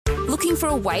Looking for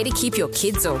a way to keep your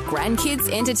kids or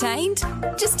grandkids entertained?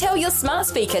 Just tell your smart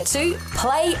speaker to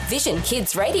play Vision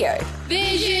Kids Radio.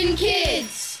 Vision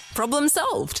Kids! Problem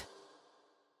solved.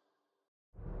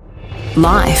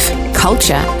 Life,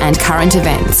 culture and current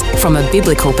events from a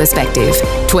biblical perspective.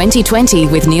 2020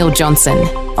 with Neil Johnson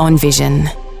on Vision.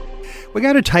 We're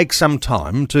going to take some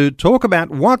time to talk about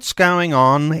what's going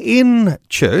on in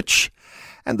church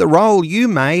and the role you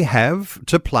may have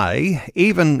to play,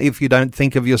 even if you don't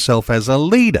think of yourself as a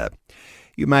leader.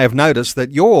 You may have noticed that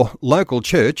your local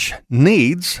church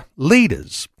needs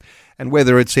leaders. And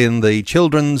whether it's in the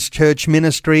children's church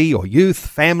ministry or youth,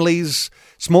 families,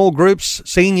 small groups,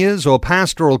 seniors or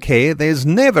pastoral care, there's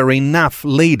never enough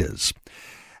leaders.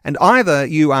 And either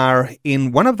you are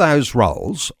in one of those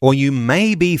roles or you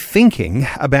may be thinking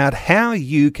about how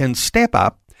you can step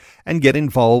up and get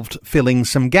involved filling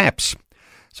some gaps.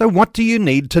 So what do you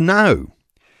need to know?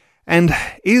 And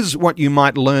is what you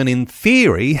might learn in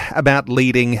theory about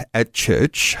leading at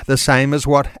church the same as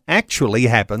what actually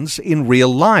happens in real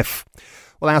life?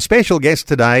 Well, our special guest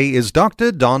today is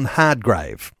Dr. Don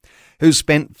Hardgrave, who's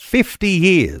spent 50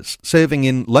 years serving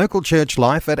in local church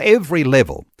life at every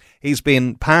level. He's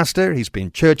been pastor, he's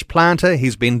been church planter,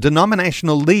 he's been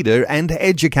denominational leader and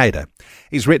educator.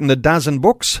 He's written a dozen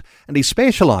books and he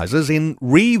specialises in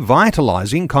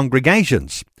revitalising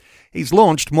congregations. He's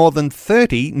launched more than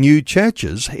 30 new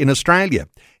churches in Australia.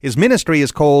 His ministry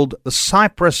is called the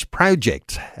Cypress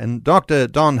Project. And Dr.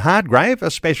 Don Hardgrave,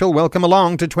 a special welcome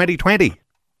along to 2020.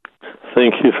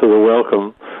 Thank you for the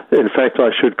welcome. In fact,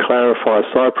 I should clarify,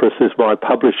 Cypress is my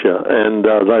publisher, and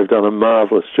they've done a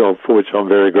marvellous job for which I'm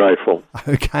very grateful.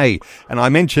 Okay, and I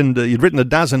mentioned you'd written a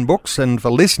dozen books, and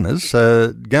for listeners,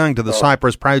 going to the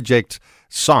Cypress Project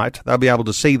site, they'll be able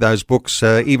to see those books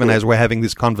even as we're having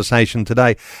this conversation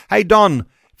today. Hey, Don,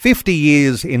 50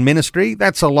 years in ministry,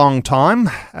 that's a long time.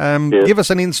 Yes. Give us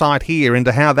an insight here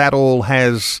into how that all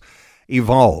has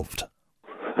evolved.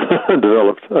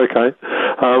 Developed, okay.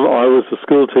 I was a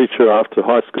school teacher after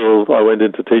high school. I went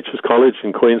into Teachers College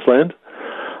in Queensland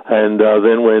and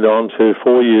then went on to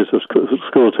 4 years of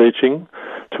school teaching,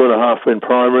 2.5 in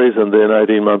primaries and then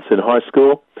 18 months in high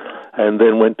school, and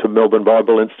then went to Melbourne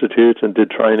Bible Institute and did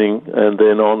training, and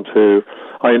then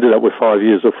I ended up with 5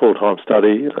 years of full-time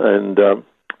study, and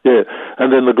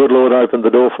then the good Lord opened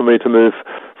the door for me to move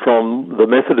from the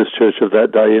Methodist Church of that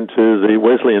day into the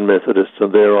Wesleyan Methodists, and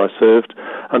there I served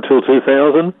until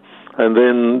 2000. And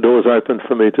then doors opened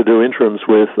for me to do interims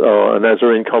with a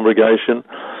Nazarene congregation,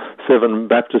 7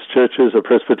 Baptist churches, a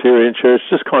Presbyterian church,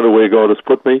 just kind of where God has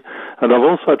put me. And I've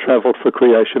also travelled for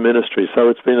creation ministry, so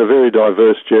it's been a very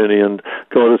diverse journey, and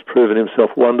God has proven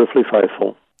himself wonderfully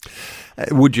faithful.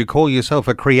 Would you call yourself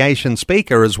a creation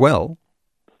speaker as well?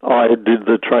 I did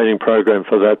the training program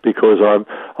for that because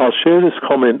I'll share this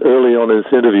comment early on in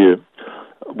this interview.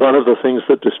 One of the things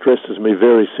that distresses me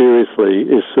very seriously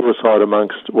is suicide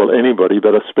amongst, anybody,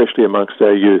 but especially amongst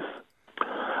our youth.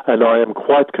 And I am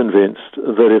quite convinced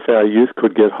that if our youth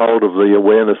could get hold of the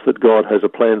awareness that God has a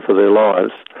plan for their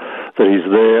lives, that he's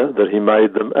there, that he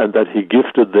made them, and that he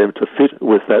gifted them to fit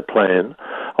with that plan,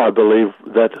 I believe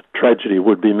that tragedy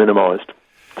would be minimised.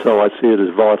 So I see it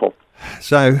as vital.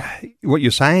 So what you're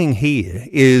saying here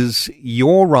is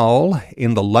your role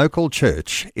in the local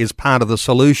church is part of the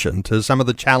solution to some of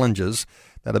the challenges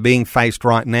that are being faced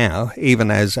right now,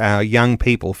 even as our young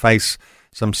people face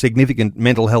some significant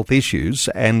mental health issues,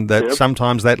 and that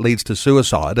sometimes that leads to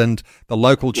suicide, and the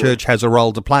local church has a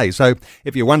role to play. So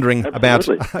if you're wondering about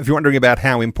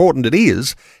how important it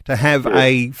is to have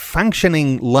a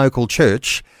functioning local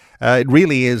church, it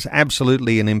really is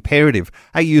absolutely an imperative.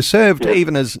 You served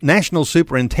even as National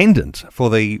Superintendent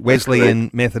for the Wesleyan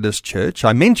Methodist Church.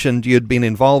 I mentioned you'd been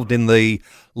involved in the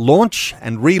launch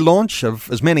and relaunch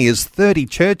of as many as 30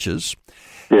 churches.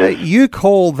 Yes. You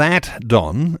call that,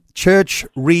 Don, church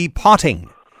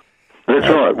repotting. That's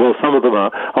right. Well, some of them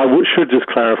are. Should just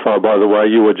clarify, by the way,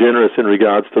 you were generous in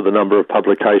regards to the number of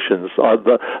publications.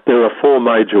 There are 4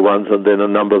 major ones and then a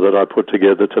number that I put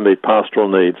together to meet pastoral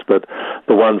needs, but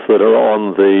the ones that are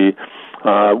on the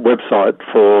website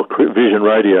for Vision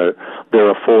Radio, there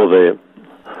are 4 there.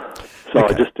 So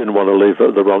I just didn't want to leave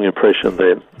the wrong impression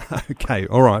there. Okay,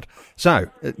 all right. So,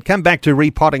 come back to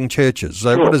repotting churches.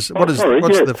 So what's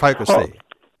the focus there?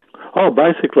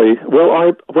 Basically,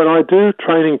 when I do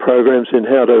training programs in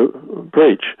how to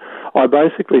preach, I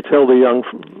basically tell the young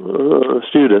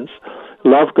students,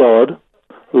 love God,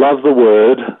 love the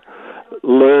Word,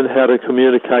 learn how to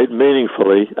communicate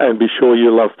meaningfully, and be sure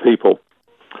you love people.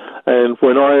 And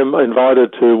when I am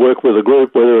invited to work with a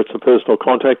group, whether it's a personal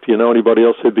contact, anybody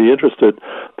else who'd be interested,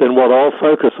 then what I'll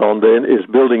focus on then is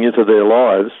building into their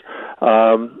lives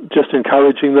just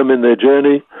encouraging them in their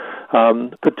journey,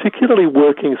 particularly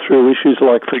working through issues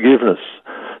like forgiveness.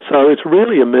 So it's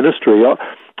really a ministry,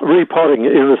 repotting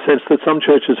in the sense that some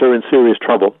churches are in serious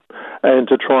trouble, and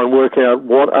to try and work out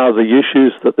what are the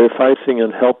issues that they're facing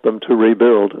and help them to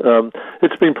rebuild.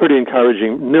 It's been pretty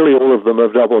encouraging. Nearly all of them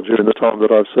have doubled during the time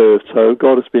that I've served, so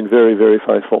God has been very, very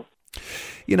faithful.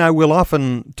 You know, we'll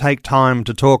often take time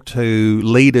to talk to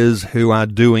leaders who are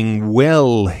doing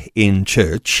well in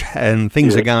church, and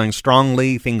things are going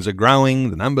strongly, things are growing,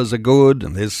 the numbers are good,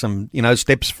 and there's some,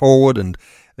 steps forward, and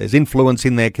there's influence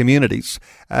in their communities.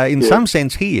 In some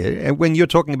sense here, when you're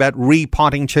talking about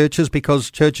repotting churches because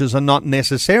churches are not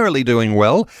necessarily doing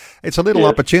well, it's a little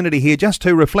opportunity here just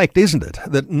to reflect, isn't it?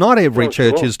 That not every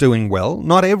church is doing well.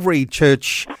 Not every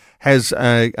church has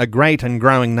a great and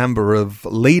growing number of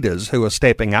leaders who are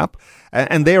stepping up.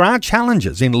 And there are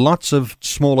challenges in lots of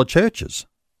smaller churches.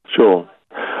 Sure.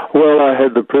 Well, I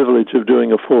had the privilege of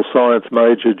doing a full science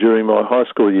major during my high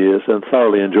school years and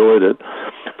thoroughly enjoyed it.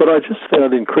 But I just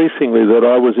found increasingly that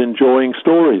I was enjoying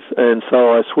stories, and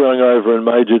so I swung over and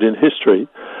majored in history.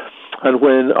 And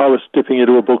when I was dipping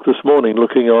into a book this morning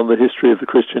looking on the history of the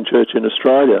Christian church in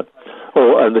Australia,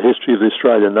 and the history of the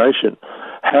Australian nation,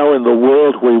 how in the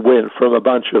world we went from a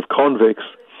bunch of convicts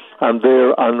and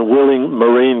their unwilling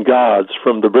Marine guards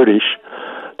from the British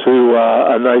to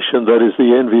a nation that is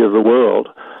the envy of the world.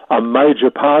 A major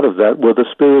part of that were the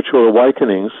spiritual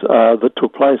awakenings that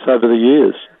took place over the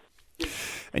years.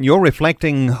 And you're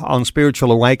reflecting on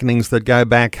spiritual awakenings that go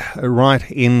back right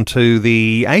into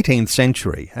the 18th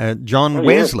century. John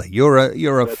Wesley, you're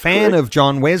a fan of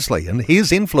John Wesley and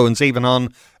his influence even on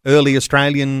early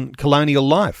Australian colonial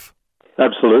life.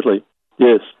 Absolutely,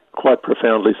 yes, quite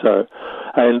profoundly so.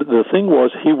 And the thing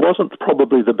was, he wasn't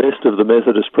probably the best of the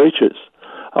Methodist preachers.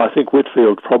 I think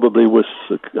Whitfield probably was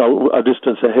a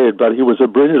distance ahead, but he was a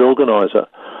brilliant organiser,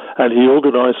 and he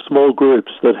organised small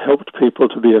groups that helped people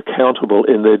to be accountable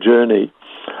in their journey.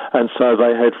 And so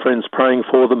they had friends praying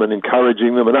for them and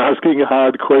encouraging them and asking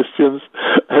hard questions,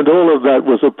 and all of that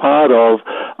was a part of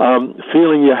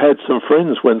feeling you had some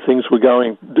friends when things were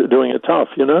doing it tough,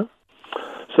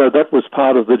 So that was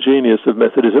part of the genius of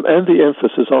Methodism, and the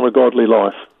emphasis on a godly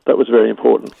life. That was very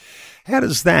important. How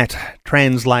does that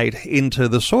translate into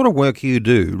the sort of work you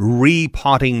do,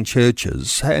 repotting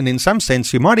churches? And in some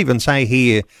sense, you might even say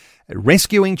here,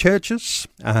 rescuing churches,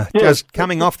 just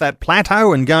coming off that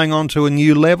plateau and going on to a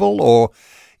new level, or,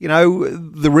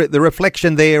 the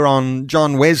reflection there on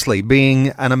John Wesley being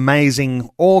an amazing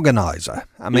organiser.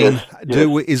 I mean,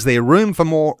 is there room for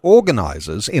more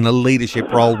organisers in a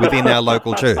leadership role within our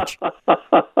local church?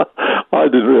 I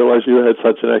didn't realise you had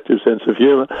such an active sense of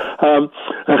humour.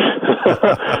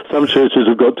 Some churches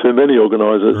have got too many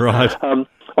organisers. Right.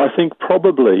 I think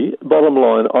probably, bottom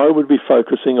line, I would be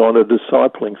focusing on a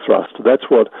discipling thrust. That's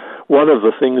one of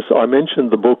the things, I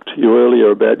mentioned the book to you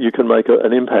earlier about you can make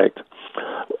an impact.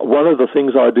 One of the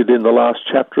things I did in the last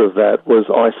chapter of that was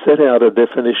I set out a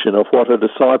definition of what a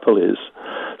disciple is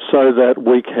so that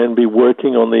we can be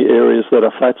working on the areas that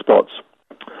are flat spots.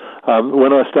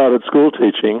 When I started school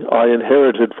teaching, I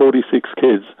inherited 46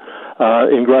 kids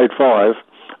in grade 5,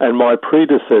 and my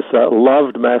predecessor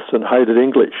loved maths and hated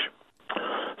English.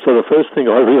 So the first thing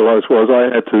I realised was I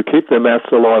had to keep their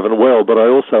maths alive and well, but I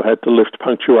also had to lift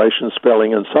punctuation,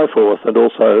 spelling, and so forth, and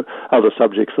also other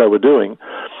subjects they were doing.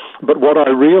 But what I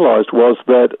realised was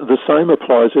that the same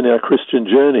applies in our Christian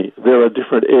journey. There are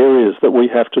different areas that we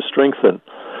have to strengthen.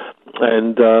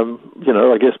 And,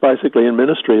 I guess basically in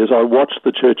ministry, as I watched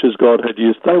the churches God had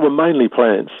used, they were mainly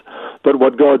plans. But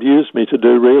what God used me to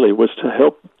do really was to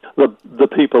help the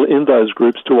people in those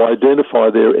groups to identify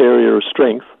their area of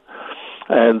strength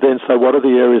and then say, what are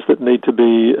the areas that need to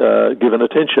be given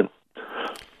attention?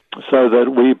 So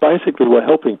that we basically were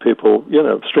helping people,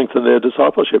 strengthen their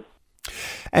discipleship.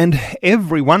 And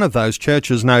every one of those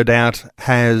churches, no doubt,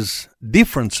 has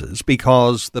differences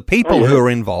because the people who are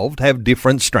involved have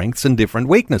different strengths and different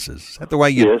weaknesses. Is that the way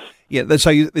you... Yes.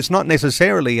 So it's not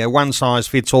necessarily a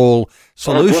one-size-fits-all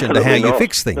solution to how you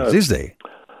fix things, is there?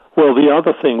 Well, the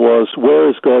other thing was,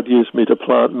 whereas God used me to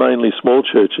plant mainly small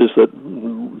churches that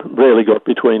rarely got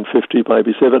between 50,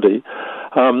 maybe 70,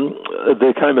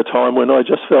 there came a time when I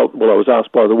just felt, I was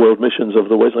asked by the World Missions of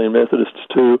the Wesleyan Methodists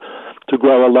to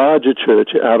grow a larger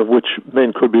church out of which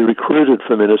men could be recruited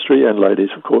for ministry, and ladies,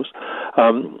 of course,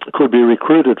 could be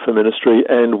recruited for ministry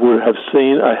and would have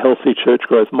seen a healthy church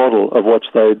growth model of what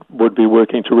they would be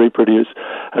working to reproduce.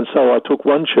 And so I took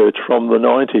one church from the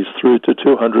 90s through to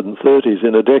 230s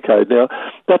in a decade. Now,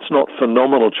 that's not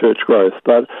phenomenal church growth,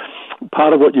 but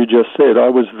part of what you just said, I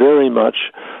was very much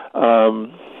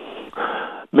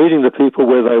meeting the people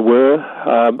where they were.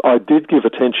 I did give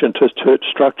attention to church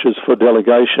structures for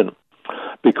delegation,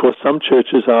 because some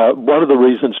churches are, one of the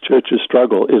reasons churches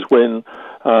struggle is when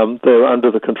they're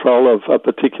under the control of a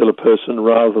particular person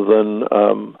rather than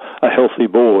a healthy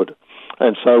board.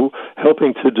 And so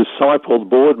helping to disciple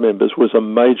board members was a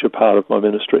major part of my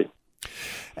ministry.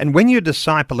 And when you're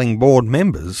discipling board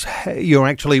members, you're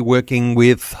actually working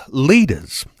with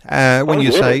leaders. When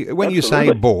you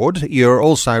say board, you're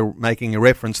also making a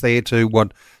reference there to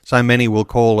what so many will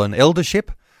call an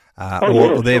eldership.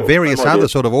 Or there are various other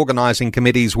sort of organising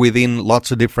committees within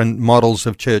lots of different models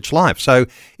of church life. So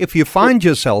if you find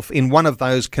yourself in one of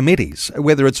those committees,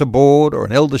 whether it's a board or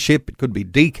an eldership, it could be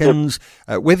deacons,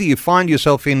 whether you find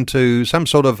yourself into some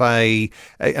sort of a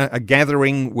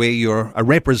gathering where you're a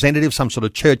representative, some sort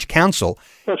of church council,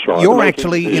 that's right, you're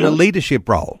actually in a leadership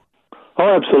role.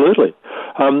 Oh, absolutely.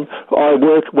 I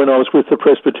worked, when I was with the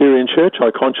Presbyterian Church, I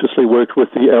consciously worked with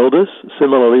the elders.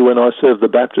 Similarly, when I served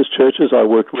the Baptist churches, I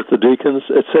worked with the deacons,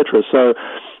 etc. So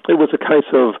it was a case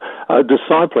of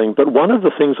discipling. But one of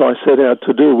the things I set out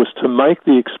to do was to make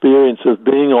the experience of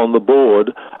being on the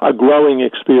board a growing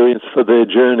experience for their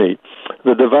journey.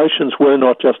 The devotions were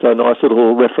not just a nice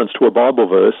little reference to a Bible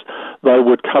verse. They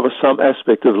would cover some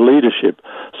aspect of leadership,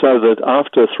 so that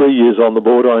after 3 years on the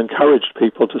board, I encouraged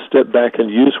people to step back and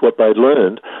use what they'd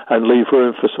learned and leave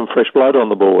room for some fresh blood on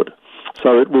the board.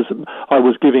 So I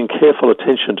was giving careful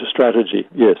attention to strategy,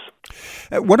 yes.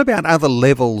 What about other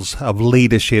levels of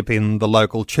leadership in the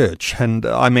local church? And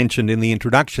I mentioned in the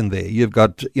introduction there, you've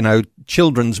got,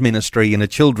 children's ministry in a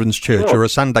children's church or a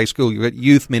Sunday school. You've got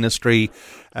youth ministry,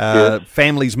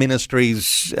 families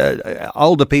ministries,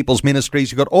 older people's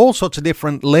ministries. You've got all sorts of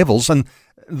different levels. And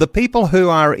the people who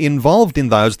are involved in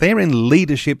those, they're in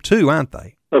leadership too, aren't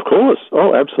they? Of course.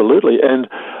 Oh, absolutely. And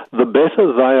the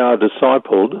better they are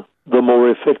discipled, the more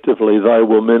effectively they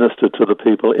will minister to the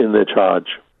people in their charge.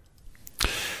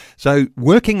 So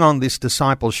working on this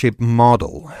discipleship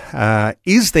model,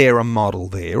 is there a model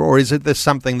there, or is it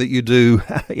something that you do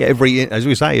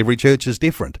every church is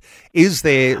different? Is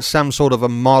there some sort of a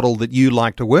model that you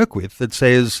like to work with that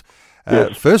says,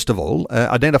 first of all,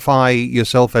 identify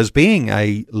yourself as being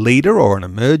a leader or an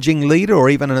emerging leader or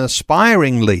even an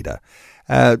aspiring leader?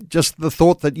 Just the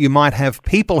thought that you might have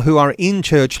people who are in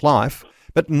church life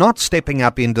but not stepping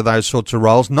up into those sorts of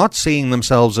roles, not seeing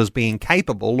themselves as being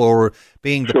capable or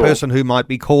being the person who might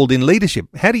be called in leadership.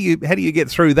 How do you get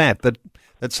through that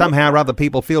somehow or other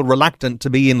people feel reluctant to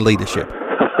be in leadership?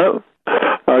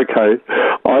 Okay.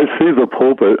 I see the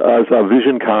pulpit as a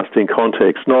vision casting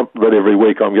context. Not that every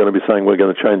week I'm going to be saying we're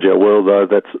going to change our world, though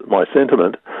that's my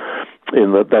sentiment,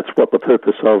 in that that's what the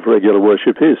purpose of regular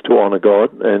worship is, to honour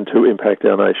God and to impact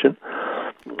our nation.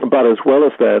 But as well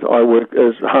as that, I work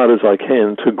as hard as I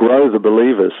can to grow the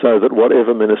believers so that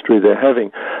whatever ministry they're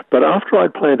having. But after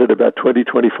I'd planted about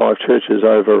 25 churches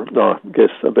over, about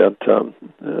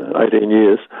 18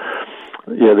 years,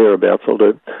 thereabouts will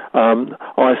do,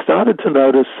 I started to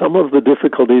notice some of the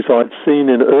difficulties I'd seen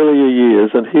in earlier years,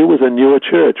 and here was a newer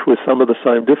church with some of the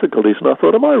same difficulties, and I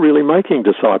thought, am I really making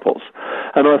disciples?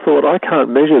 And I thought, I can't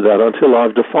measure that until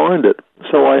I've defined it.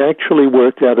 So I actually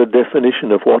worked out a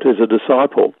definition of what is a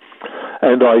disciple,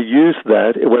 and I used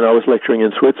that when I was lecturing in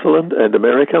Switzerland and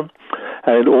America,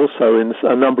 and also in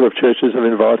a number of churches have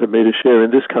invited me to share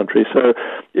in this country. So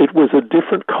it was a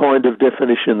different kind of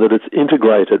definition, that it's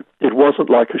integrated. It wasn't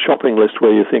like a shopping list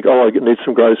where you think, I need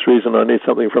some groceries and I need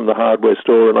something from the hardware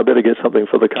store and I better get something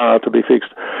for the car to be fixed.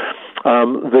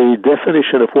 The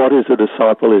definition of what is a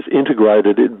disciple is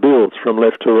integrated. It builds from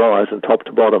left to right and top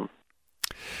to bottom.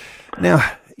 Now,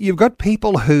 you've got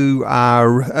people who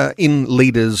are in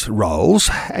leaders' roles,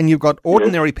 and you've got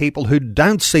ordinary people who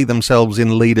don't see themselves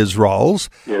in leaders' roles.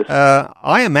 Yes.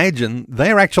 I imagine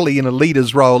they're actually in a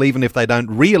leader's role even if they don't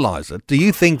realise it. Do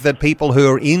you think that people who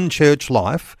are in church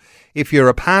life, if you're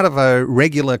a part of a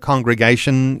regular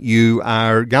congregation, you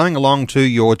are going along to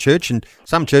your church, and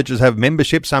some churches have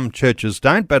membership, some churches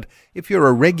don't, but if you're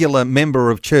a regular member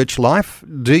of church life,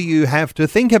 do you have to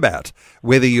think about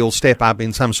whether you'll step up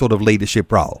in some sort of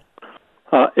leadership role?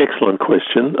 Excellent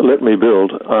question. Let me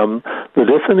build. The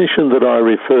definition that I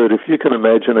referred, if you can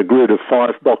imagine a grid of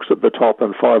 5 boxes at the top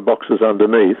and 5 boxes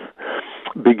underneath,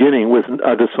 beginning with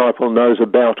a disciple knows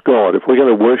about God. If we're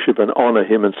going to worship and honour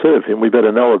Him and serve Him, we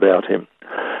better know about Him.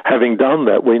 Having done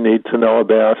that, we need to know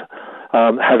about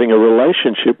having a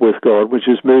relationship with God, which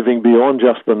is moving beyond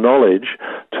just the knowledge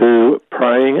to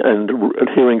praying and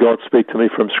hearing God speak to me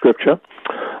from Scripture.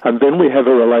 And then we have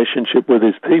a relationship with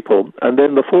His people. And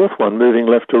then the fourth one, moving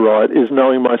left to right, is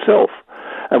knowing myself.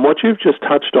 And what you've just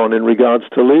touched on in regards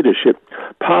to leadership,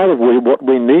 part of what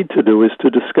we need to do is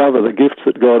to discover the gifts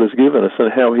that God has given us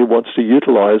and how he wants to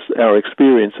utilize our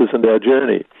experiences and our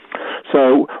journey.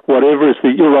 So whatever is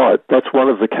you're right, that's one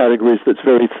of the categories that's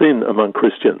very thin among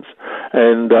Christians.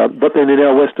 And but then in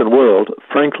our Western world,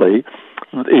 frankly,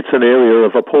 it's an area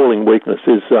of appalling weakness,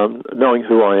 is knowing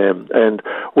who I am. And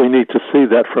we need to see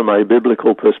that from a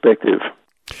biblical perspective.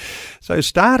 So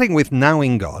starting with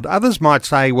knowing God, others might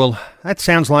say, well, that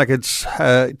sounds like it's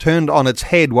turned on its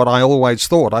head what I always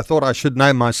thought. I thought I should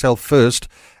know myself first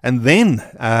and then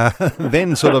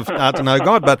sort of start to know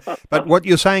God. But what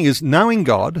you're saying is knowing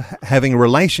God, having a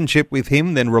relationship with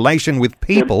him, then relation with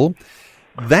people,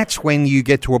 that's when you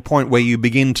get to a point where you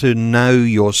begin to know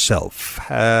yourself.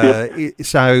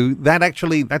 So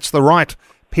that's the right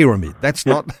pyramid. That's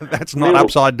not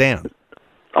upside down.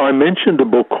 I mentioned a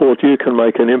book called You Can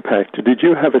Make an Impact. Did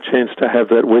you have a chance to have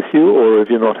that with you, or have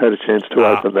you not had a chance to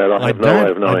open that? I have no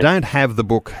way of knowing. I don't have the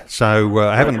book, so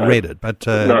I haven't read it. But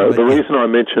the reason I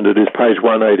mentioned it is page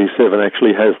 187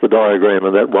 actually has the diagram,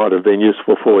 and that might have been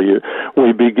useful for you.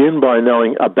 We begin by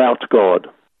knowing about God.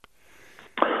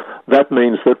 That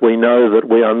means that we know that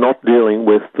we are not dealing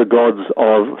with the gods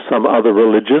of some other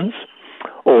religions,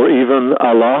 or even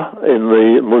Allah in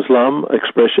the Islamic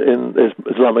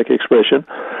expression.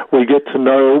 We get to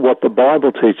know what the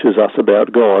Bible teaches us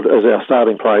about God as our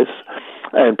starting place,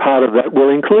 and part of that will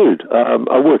include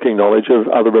a working knowledge of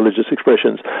other religious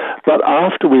expressions. But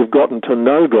after we've gotten to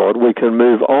know God, we can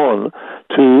move on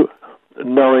to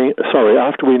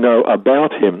after we know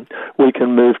about him, we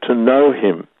can move to know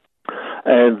him.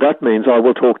 And that means I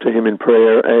will talk to him in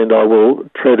prayer and I will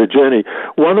tread a journey.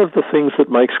 One of the things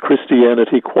that makes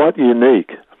Christianity quite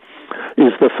unique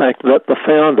is the fact that the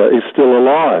founder is still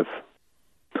alive.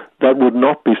 That would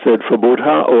not be said for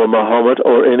Buddha or Muhammad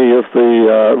or any of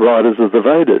the writers of the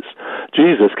Vedas.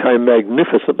 Jesus came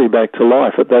magnificently back to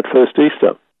life at that first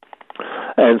Easter.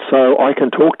 And so I can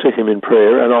talk to him in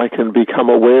prayer and I can become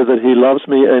aware that he loves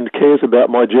me and cares about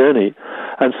my journey.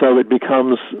 And so it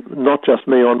becomes not just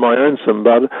me on my own,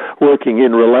 but working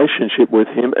in relationship with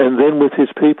him and then with his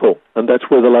people. And that's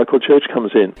where the local church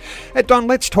comes in. Don,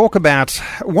 let's talk about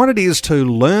what it is to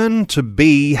learn to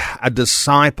be a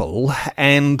disciple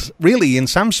and really, in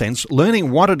some sense,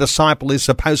 learning what a disciple is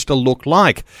supposed to look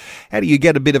like. How do you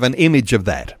get a bit of an image of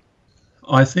that?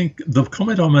 I think the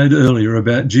comment I made earlier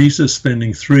about Jesus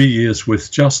spending 3 years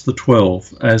with just the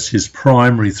 12 as his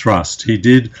primary thrust. He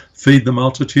did feed the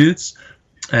multitudes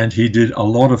and he did a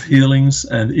lot of healings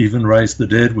and even raised the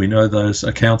dead. We know those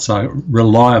accounts are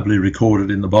reliably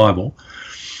recorded in the Bible.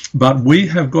 But we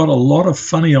have got a lot of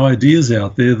funny ideas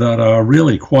out there that are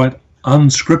really quite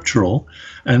unscriptural.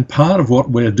 And part of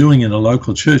what we're doing in a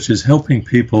local church is helping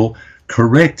people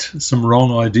correct some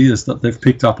wrong ideas that they've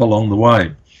picked up along the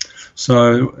way.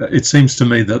 So it seems to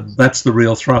me that that's the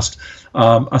real thrust.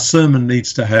 A sermon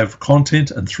needs to have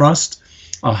content and thrust.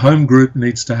 A home group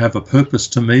needs to have a purpose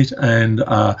to meet and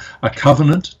a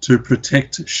covenant to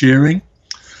protect sharing.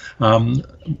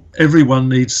 Everyone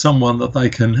needs someone that they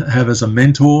can have as a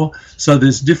mentor. So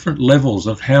there's different levels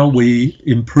of how we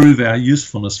improve our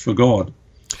usefulness for God.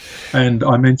 And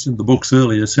I mentioned the books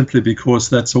earlier simply because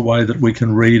that's a way that we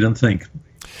can read and think.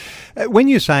 When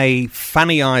you say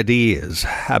funny ideas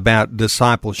about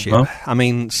discipleship, I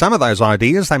mean, some of those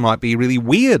ideas, they might be really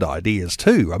weird ideas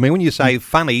too. I mean, when you say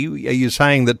funny, are you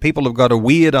saying that people have got a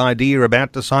weird idea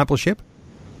about discipleship?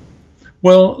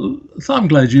 Well, I'm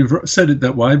glad you've said it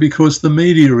that way because the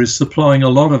media is supplying a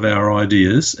lot of our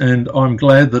ideas, and I'm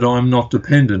glad that I'm not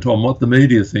dependent on what the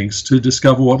media thinks to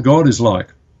discover what God is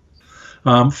like.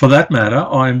 For that matter,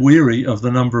 I'm weary of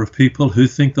the number of people who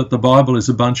think that the Bible is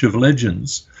a bunch of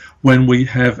legends when we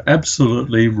have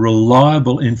absolutely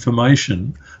reliable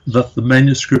information that the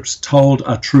manuscripts told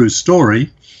a true story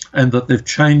and that they've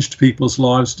changed people's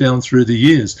lives down through the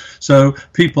years. So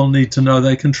people need to know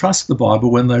they can trust the Bible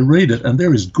when they read it, and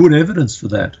there is good evidence for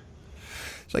that.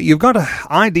 So you've got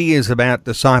ideas about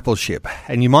discipleship,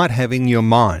 and you might have in your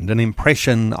mind an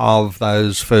impression of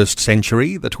those first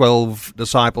century, the 12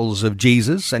 disciples of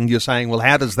Jesus, and you're saying, well,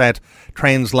 how does that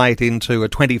translate into a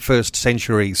 21st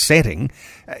century setting?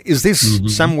 Is this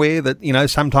somewhere that,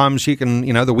 sometimes you can,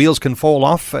 the wheels can fall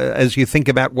off as you think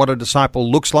about what a disciple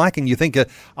looks like, and you think,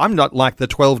 I'm not like the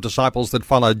 12 disciples that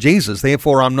followed Jesus,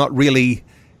 therefore I'm not really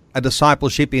a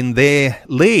discipleship in their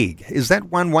league. Is that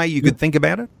one way you could think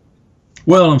about it?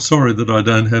 Well, I'm sorry that I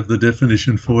don't have the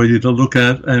definition for you to look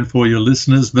at and for your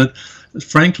listeners, but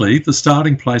frankly, the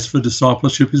starting place for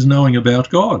discipleship is knowing about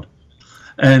God.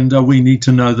 And we need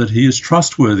to know that he is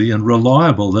trustworthy and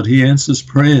reliable, that he answers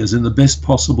prayers in the best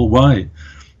possible way.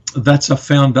 that's a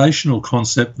foundational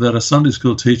concept that a Sunday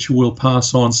school teacher will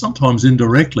pass on, sometimes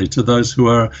indirectly, to those who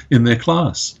are in their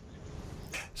class.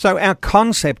 So our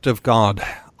concept of God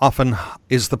often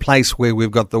is the place where we've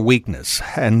got the weakness.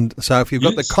 And so if you've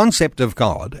got the concept of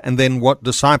God and then what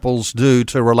disciples do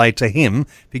to relate to him,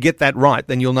 if you get that right,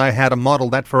 then you'll know how to model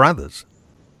that for others.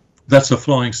 That's a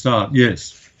flying start,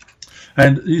 yes.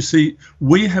 And you see,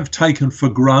 we have taken for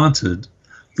granted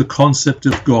the concept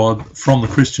of God from the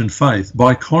Christian faith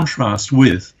by contrast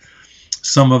with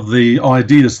some of the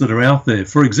ideas that are out there.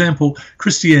 For example,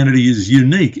 Christianity is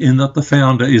unique in that the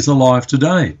founder is alive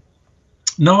today.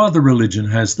 No other religion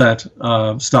has that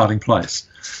starting place.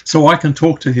 So I can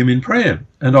talk to him in prayer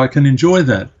and I can enjoy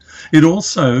that. It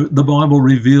also, the Bible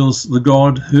reveals a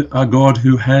God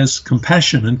who has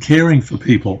compassion and caring for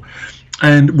people.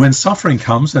 And when suffering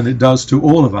comes, and it does to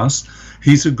all of us,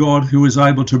 he's a God who is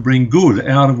able to bring good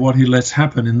out of what he lets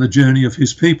happen in the journey of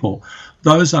his people.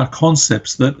 Those are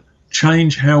concepts that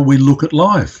change how we look at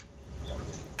life.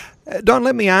 Don,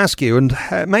 let me ask you, and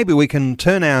maybe we can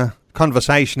turn our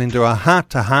conversation into a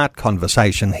heart-to-heart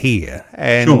conversation here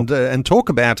and talk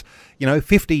about,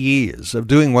 50 years of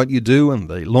doing what you do and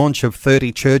the launch of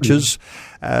 30 churches.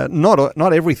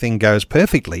 Not everything goes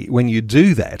perfectly when you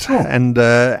do that. Sure. And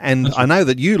I know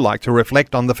that you like to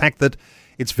reflect on the fact that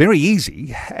it's very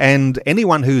easy, and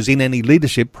anyone who's in any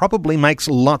leadership probably makes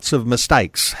lots of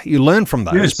mistakes. You learn from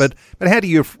those, but how do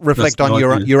you reflect on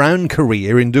your own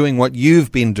career in doing what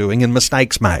you've been doing and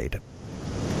mistakes made?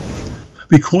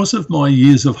 Because of my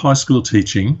years of high school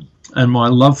teaching and my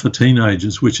love for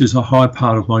teenagers, which is a high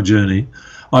part of my journey,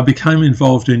 I became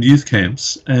involved in youth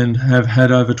camps and have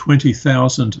had over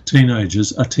 20,000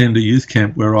 teenagers attend a youth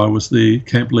camp where I was the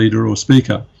camp leader or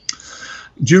speaker.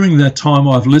 During that time,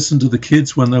 I've listened to the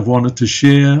kids when they've wanted to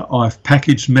share. I've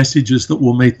packaged messages that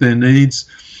will meet their needs.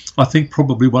 I think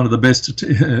probably one of the best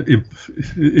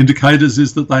indicators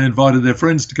is that they invited their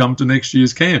friends to come to next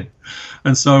year's camp.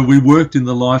 And so we worked in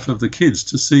the life of the kids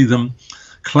to see them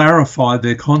clarify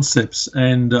their concepts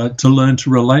and to learn to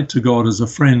relate to God as a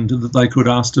friend that they could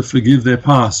ask to forgive their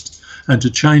past and to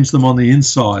change them on the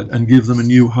inside and give them a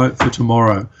new hope for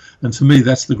tomorrow. And to me,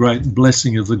 that's the great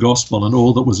blessing of the gospel and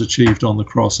all that was achieved on the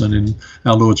cross and in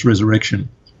our Lord's resurrection.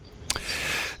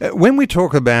 When we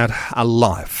talk about a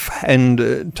life,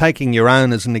 and taking your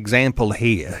own as an example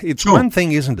here, it's one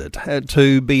thing, isn't it,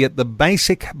 to be at the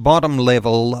basic bottom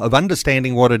level of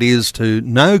understanding what it is to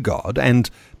know God and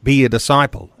be a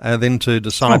disciple, then to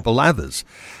disciple others.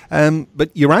 But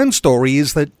your own story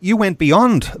is that you went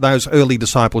beyond those early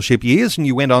discipleship years and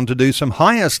you went on to do some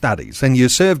higher studies and you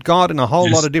served God in a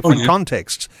whole lot of different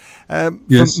contexts. From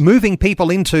moving people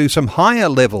into some higher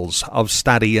levels of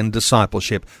study and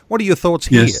discipleship. What are your thoughts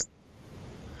here?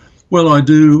 Well, I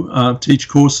do teach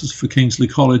courses for Kingsley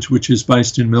College, which is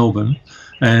based in Melbourne,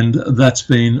 and that's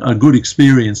been a good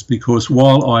experience because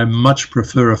while I much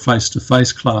prefer a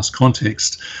face-to-face class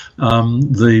context,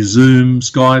 the Zoom,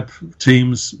 Skype,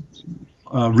 Teams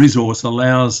resource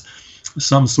allows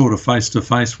some sort of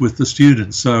face-to-face with the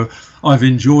students. So I've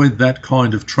enjoyed that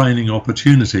kind of training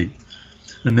opportunity.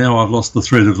 And now I've lost the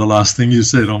thread of the last thing you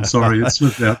said. I'm sorry, it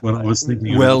slipped out when I was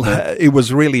thinking about that. It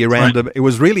was really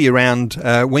around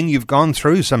when you've gone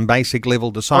through some basic level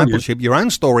discipleship. Your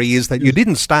own story is that you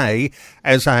didn't stay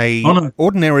as a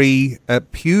ordinary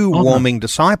pew warming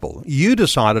disciple. You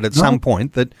decided at some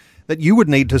point that you would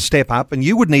need to step up and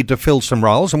you would need to fill some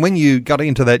roles. And when you got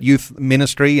into that youth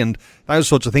ministry and those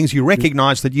sorts of things, you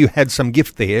recognised that you had some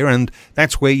gift there, and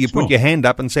that's where you put your hand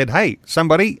up and said, hey,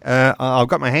 somebody, I've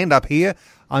got my hand up here.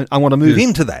 I want to move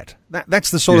into that.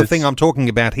 That's the sort of thing I'm talking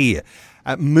about here,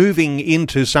 moving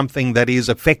into something that is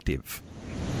effective.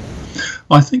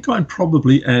 I think I'd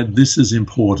probably add this is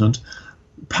important.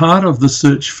 Part of the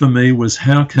search for me was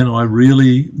how can I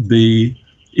really be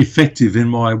effective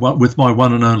with my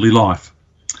one and only life.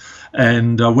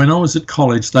 And when I was at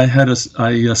college, they had a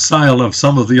sale of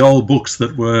some of the old books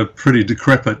that were pretty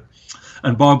decrepit,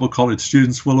 and Bible college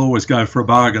students will always go for a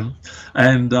bargain.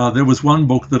 And there was one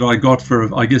book that I got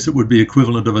for, I guess it would be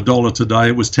equivalent of $1 today.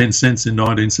 It was 10 cents in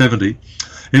 1970.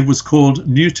 It was called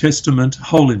New Testament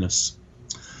Holiness.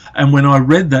 And when I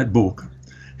read that book,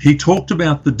 he talked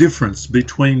about the difference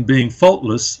between being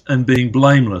faultless and being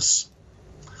blameless.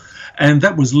 And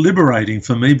that was liberating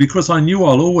for me because I knew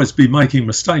I'll always be making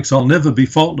mistakes. I'll never be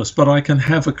faultless, but I can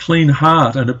have a clean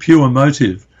heart and a pure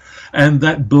motive. And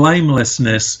that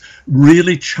blamelessness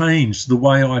really changed the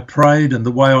way I prayed and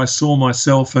the way I saw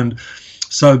myself. And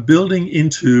so building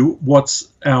into what's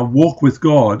our walk with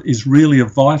God is really a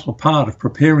vital part of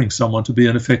preparing someone to be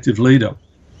an effective leader.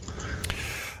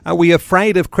 Are we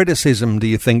afraid of criticism, do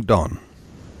you think, Don?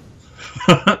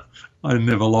 I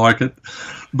never like it.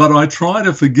 But I try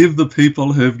to forgive the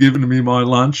people who have given me my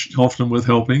lunch, often with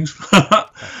helpings.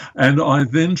 And I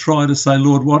then try to say,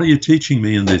 Lord, what are you teaching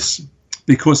me in this?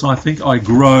 Because I think I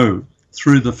grow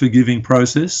through the forgiving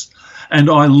process and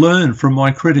I learn from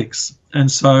my critics.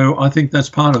 And so I think that's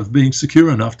part of being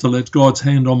secure enough to let God's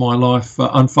hand on my life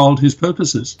unfold his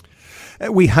purposes.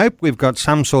 We hope we've got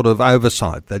some sort of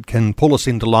oversight that can pull us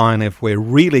into line if we're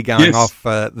really going off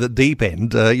the deep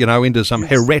end, into some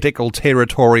heretical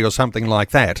territory or something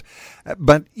like that.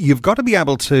 But you've got to be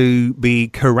able to be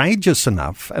courageous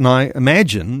enough, and I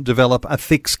imagine develop a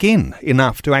thick skin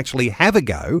enough to actually have a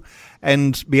go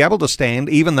and be able to stand,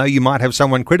 even though you might have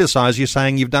someone criticise you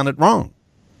saying you've done it wrong.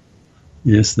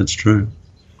 Yes, that's true.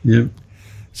 Yeah.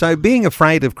 So being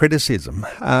afraid of criticism,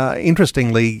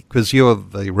 interestingly, because you're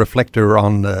the reflector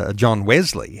on John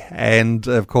Wesley, and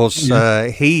of course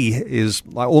he is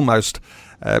almost,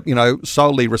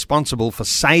 solely responsible for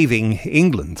saving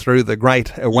England through the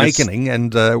Great Awakening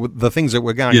and the things that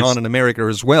were going on in America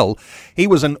as well. He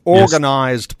was an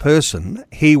organised person.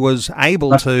 He was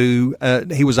able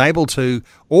to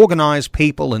organise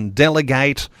people and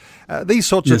delegate. These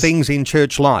sorts of things in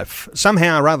church life.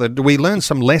 Somehow or other, do we learn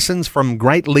some lessons from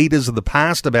great leaders of the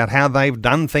past about how they've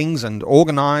done things and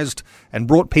organised and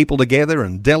brought people together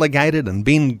and delegated and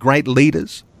been great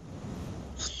leaders?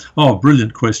 Oh,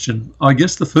 brilliant question. I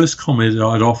guess the first comment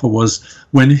I'd offer was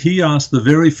when he asked the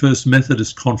very first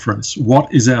Methodist conference, what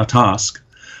is our task?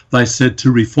 They said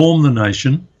to reform the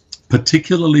nation,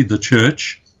 particularly the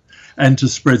church, and to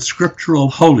spread scriptural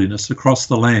holiness across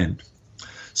the land.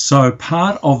 So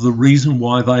part of the reason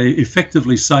why they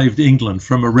effectively saved England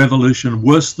from a revolution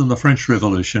worse than the French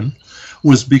Revolution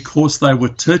was because they were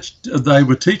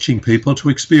teaching people to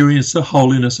experience the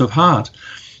holiness of heart.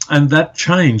 And that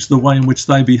changed the way in which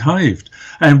they behaved.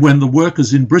 And when the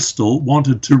workers in Bristol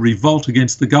wanted to revolt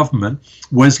against the government,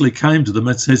 Wesley came to them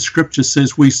and said, Scripture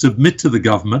says we submit to the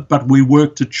government, but we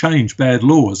work to change bad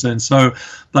laws. And so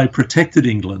they protected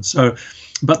England.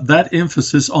 But that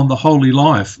emphasis on the holy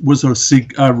life was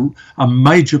a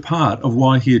major part of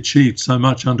why he achieved so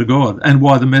much under God and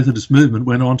why the Methodist movement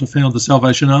went on to found the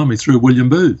Salvation Army through William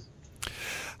Booth.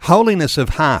 Holiness of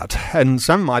heart, and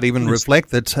some might even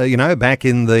reflect that, back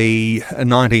in the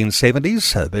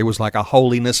 1970s, there was like a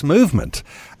holiness movement.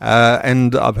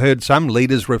 And I've heard some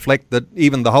leaders reflect that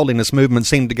even the holiness movement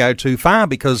seemed to go too far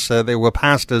because there were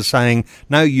pastors saying,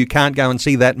 no, you can't go and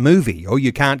see that movie, or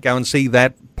you can't go and see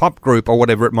that pop group, or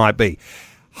whatever it might be.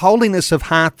 Holiness of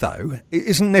heart, though,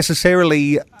 isn't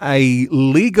necessarily a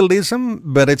legalism,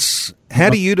 but it's, how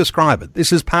do you describe it?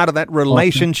 This is part of that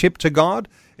relationship to God.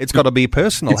 It's got to be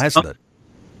personal, hasn't it?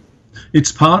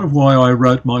 It's part of why I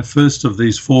wrote my first of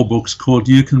these 4 books called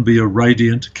You Can Be a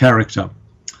Radiant Character.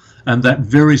 And that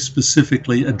very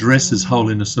specifically addresses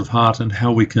holiness of heart and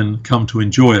how we can come to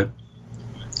enjoy it.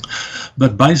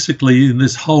 But basically, in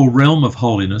this whole realm of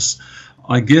holiness,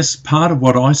 I guess part of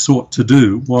what I sought to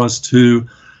do was to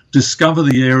discover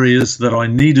the areas that I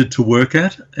needed to work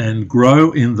at and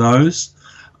grow in those.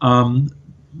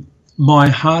 My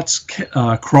heart's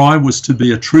cry was to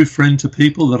be a true friend to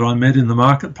people that I met in the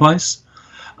marketplace,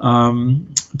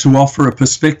 to offer a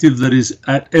perspective that is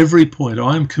at every point.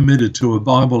 I am committed to a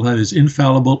Bible that is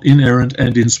infallible, inerrant,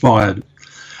 and inspired.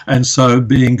 And so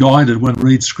being guided when I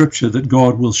read Scripture that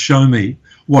God will show me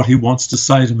what he wants to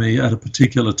say to me at a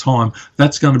particular time,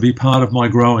 that's going to be part of my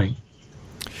growing.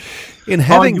 In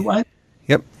having...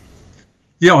 Yep.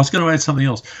 Yeah, I was going to add something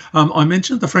else. I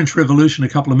mentioned the French Revolution a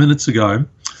couple of minutes ago.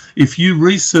 If you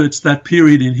research that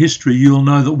period in history, you'll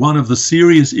know that one of the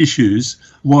serious issues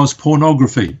was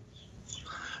pornography.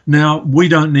 Now, we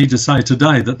don't need to say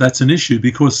today that that's an issue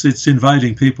because it's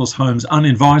invading people's homes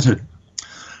uninvited.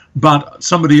 But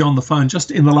somebody on the phone just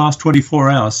in the last 24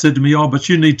 hours said to me, oh, but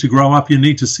you need to grow up, you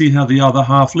need to see how the other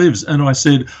half lives. And I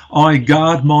said, I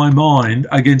guard my mind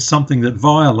against something that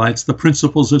violates the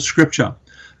principles of Scripture.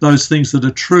 Those things that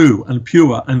are true and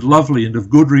pure and lovely and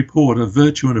of good report, of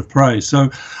virtue and of praise.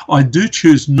 So I do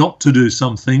choose not to do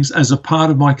some things as a part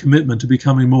of my commitment to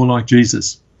becoming more like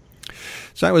Jesus.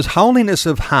 So as holiness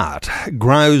of heart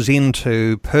grows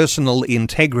into personal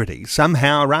integrity,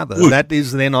 somehow or other, that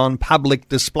is then on public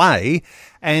display,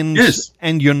 and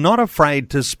you're not afraid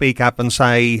to speak up and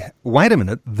say, wait a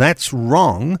minute, that's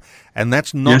wrong, and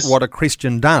that's not what a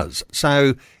Christian does.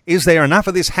 So is there enough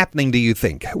of this happening, do you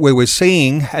think, where we're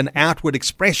seeing an outward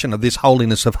expression of this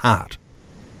holiness of heart?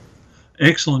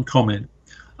 Excellent comment.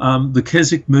 The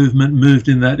Keswick movement moved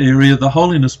in that area. The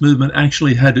holiness movement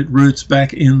actually had its roots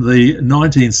back in the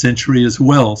 19th century as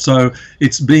well. So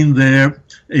it's been there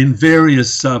in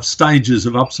various stages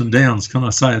of ups and downs, can I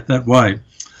say it that way?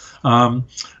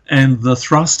 And the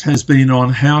thrust has been on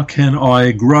how can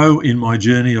I grow in my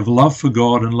journey of love for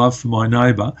God and love for my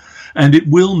neighbour. And it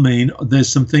will mean there's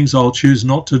some things I'll choose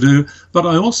not to do, but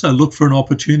I also look for an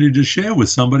opportunity to share with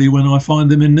somebody when I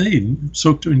find them in need,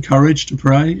 so to encourage, to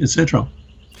pray, etc.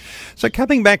 So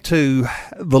coming back to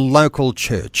the local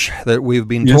church that we've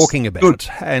been talking about, good.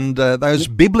 And those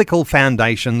biblical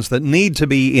foundations that need to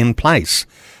be in place,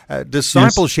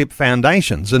 discipleship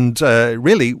foundations, and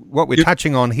really what we're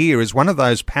touching on here is one of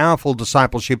those powerful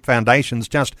discipleship foundations,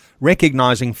 just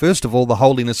recognising first of all the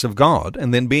holiness of God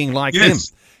and then being like Him.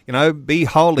 You know, be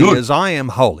holy as I am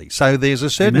holy. So there's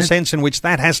a certain sense in which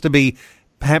that has to be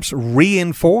perhaps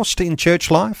reinforced in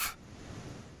church life.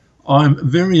 I'm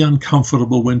very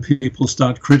uncomfortable when people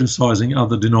start criticising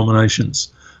other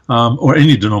denominations or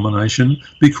any denomination,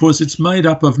 because it's made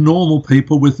up of normal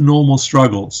people with normal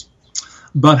struggles.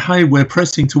 But hey, we're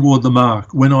pressing toward the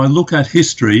mark. When I look at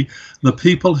history, the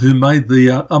people who made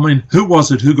who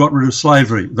was it who got rid of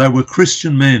slavery? They were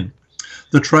Christian men.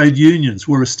 The trade unions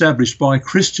were established by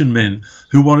Christian men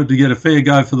who wanted to get a fair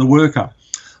go for the worker.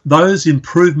 Those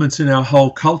improvements in our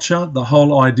whole culture, the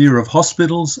whole idea of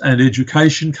hospitals and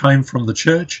education came from the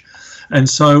church. And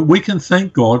so we can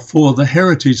thank God for the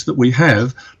heritage that we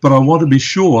have, but I want to be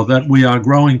sure that we are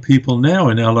growing people now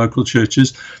in our local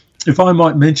churches. If I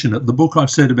might mention it, the book I've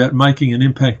said about making an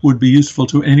impact would be useful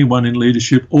to anyone in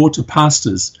leadership or to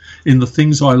pastors in the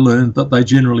things I learned that they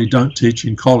generally don't teach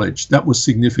in college. That was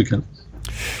significant.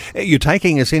 You're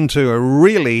taking us into a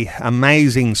really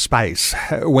amazing space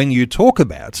when you talk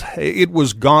about it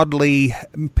was godly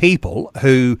people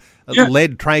who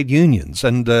led trade unions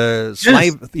and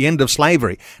the end of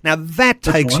slavery. Now that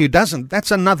takes you,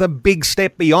 that's another big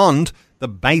step beyond the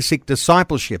basic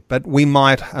discipleship, but we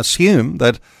might assume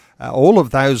that all of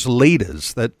those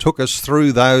leaders that took us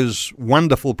through those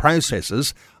wonderful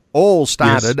processes all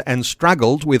started and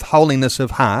struggled with holiness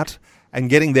of heart and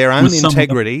getting their own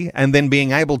integrity and then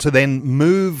being able to then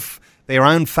move their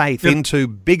own faith into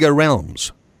bigger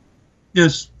realms.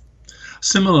 Yes.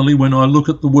 Similarly, when I look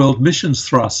at the World Missions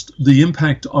Thrust, the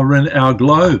impact around our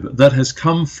globe that has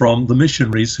come from the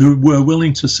missionaries who were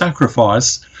willing to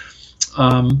sacrifice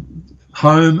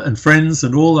home and friends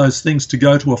and all those things to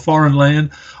go to a foreign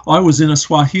land. I was in a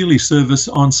Swahili service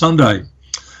on Sunday.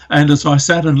 And as I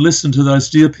sat and listened to those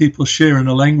dear people share in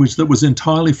a language that was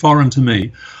entirely foreign to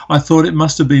me, I thought it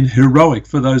must have been heroic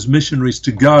for those missionaries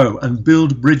to go and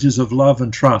build bridges of love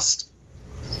and trust.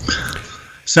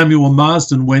 Samuel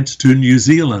Marsden went to New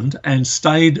Zealand and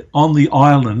stayed on the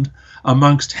island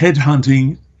amongst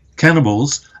headhunting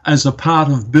cannibals as a part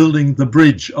of building the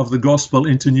bridge of the gospel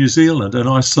into New Zealand, and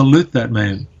I salute that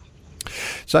man.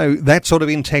 So that sort of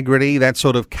integrity, that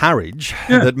sort of courage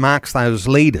that marks those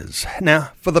leaders.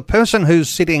 Now, for the person who's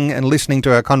sitting and listening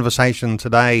to our conversation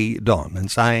today, Don, and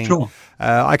saying,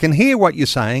 I can hear what you're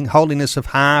saying, holiness of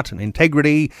heart and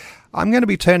integrity. I'm going to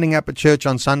be turning up at church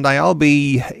on Sunday. I'll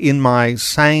be in my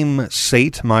same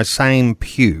seat, my same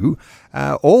pew.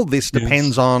 All this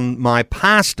depends on my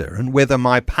pastor and whether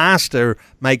my pastor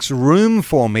makes room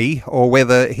for me or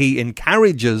whether he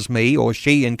encourages me or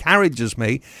she encourages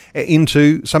me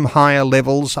into some higher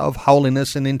levels of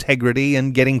holiness and integrity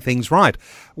and getting things right.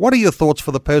 What are your thoughts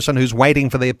for the person who's waiting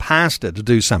for their pastor to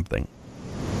do something?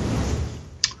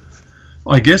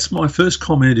 I guess my first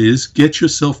comment is get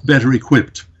yourself better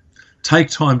equipped. Take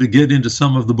time to get into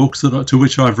some of the books to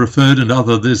which I've referred and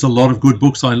there's a lot of good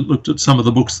books. I looked at some of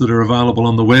the books that are available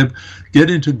on the web. Get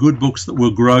into good books that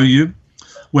will grow you.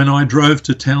 When I drove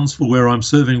to Townsville, where I'm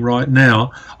serving right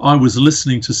now, I was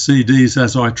listening to CDs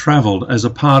as I travelled as a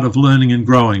part of learning and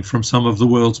growing from some of the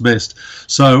world's best.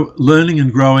 So learning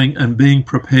and growing and being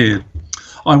prepared.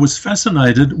 I was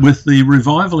fascinated with the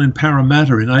revival in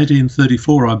Parramatta in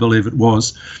 1834, I believe it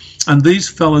was. And these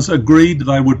fellas agreed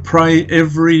they would pray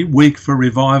every week for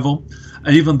revival,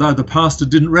 even though the pastor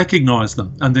didn't recognise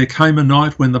them. And there came a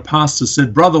night when the pastor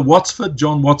said, Brother Watsford,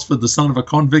 John Watsford, the son of a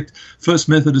convict, First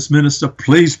Methodist minister,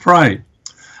 please pray.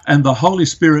 And the Holy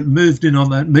Spirit moved in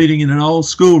on that meeting in an old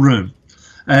schoolroom.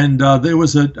 And there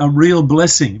was a real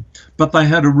blessing. But they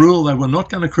had a rule. They were not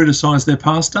going to criticise their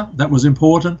pastor. That was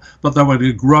important. But they were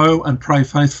to grow and pray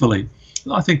faithfully.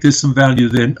 I think there's some value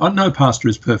there. No pastor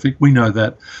is perfect, we know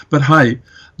that. But hey,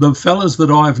 the fellas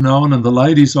that I've known and the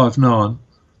ladies I've known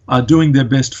are doing their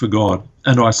best for God,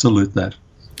 and I salute that.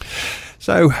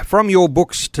 So from your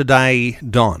books today,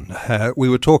 Don, we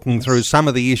were talking through some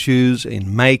of the issues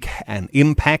in Make and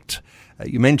Impact.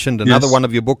 You mentioned another one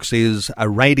of your books is A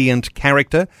Radiant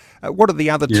Character. What are the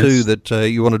other two that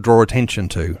you want to draw attention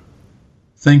to?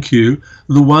 Thank you.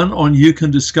 The one on You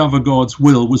Can Discover God's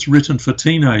Will was written for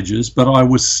teenagers, but I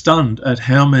was stunned at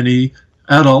how many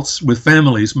adults with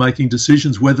families making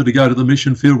decisions whether to go to the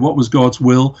mission field, what was God's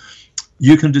will.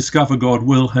 You Can Discover God's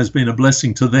Will has been a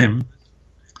blessing to them.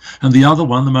 And the other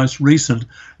one, the most recent,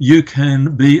 You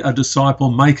Can Be a Disciple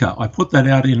Maker. I put that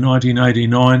out in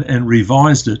 1989 and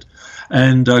revised it.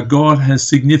 And God has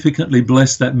significantly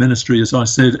blessed that ministry, as I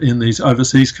said, in these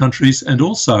overseas countries. And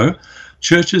also,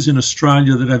 churches in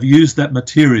Australia that have used that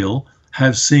material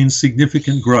have seen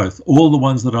significant growth. All the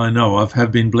ones that I know of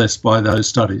have been blessed by those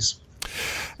studies.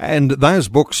 And those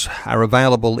books are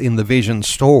available in the Vision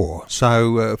store.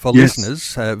 So for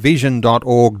listeners,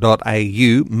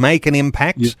 vision.org.au, Make an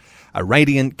Impact, A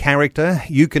Radiant Character,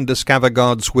 You Can Discover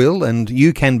God's Will, and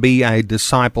You Can Be a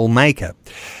Disciple Maker.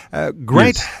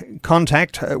 Great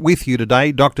contact with you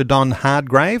today, Dr. Don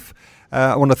Hardgrave.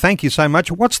 I want to thank you so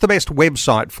much. What's the best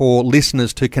website for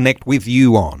listeners to connect with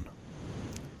you on?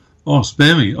 Oh,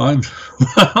 spare me. I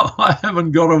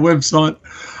haven't got a website.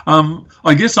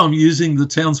 I guess I'm using the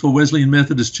Townsville Wesleyan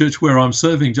Methodist Church where I'm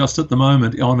serving just at the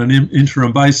moment on an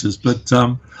interim basis, but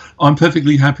I'm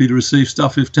perfectly happy to receive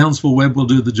stuff if Townsville Web will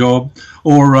do the job,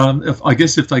 or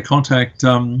if they contact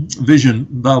Vision,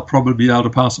 they'll probably be able to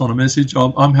pass on a message.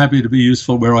 I'm happy to be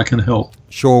useful where I can help.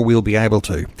 Sure, we'll be able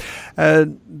to.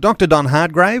 Dr. Don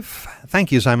Hardgrave,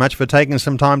 thank you so much for taking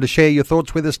some time to share your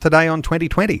thoughts with us today on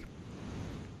 2020.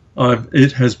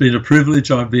 It has been a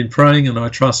privilege. I've been praying, and I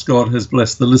trust God has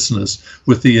blessed the listeners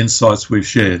with the insights we've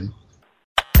shared.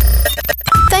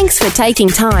 Thanks for taking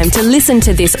time to listen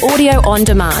to this audio on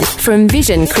demand from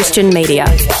Vision Christian Media.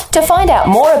 To find out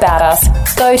more about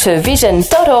us, go to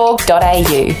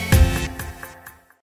vision.org.au.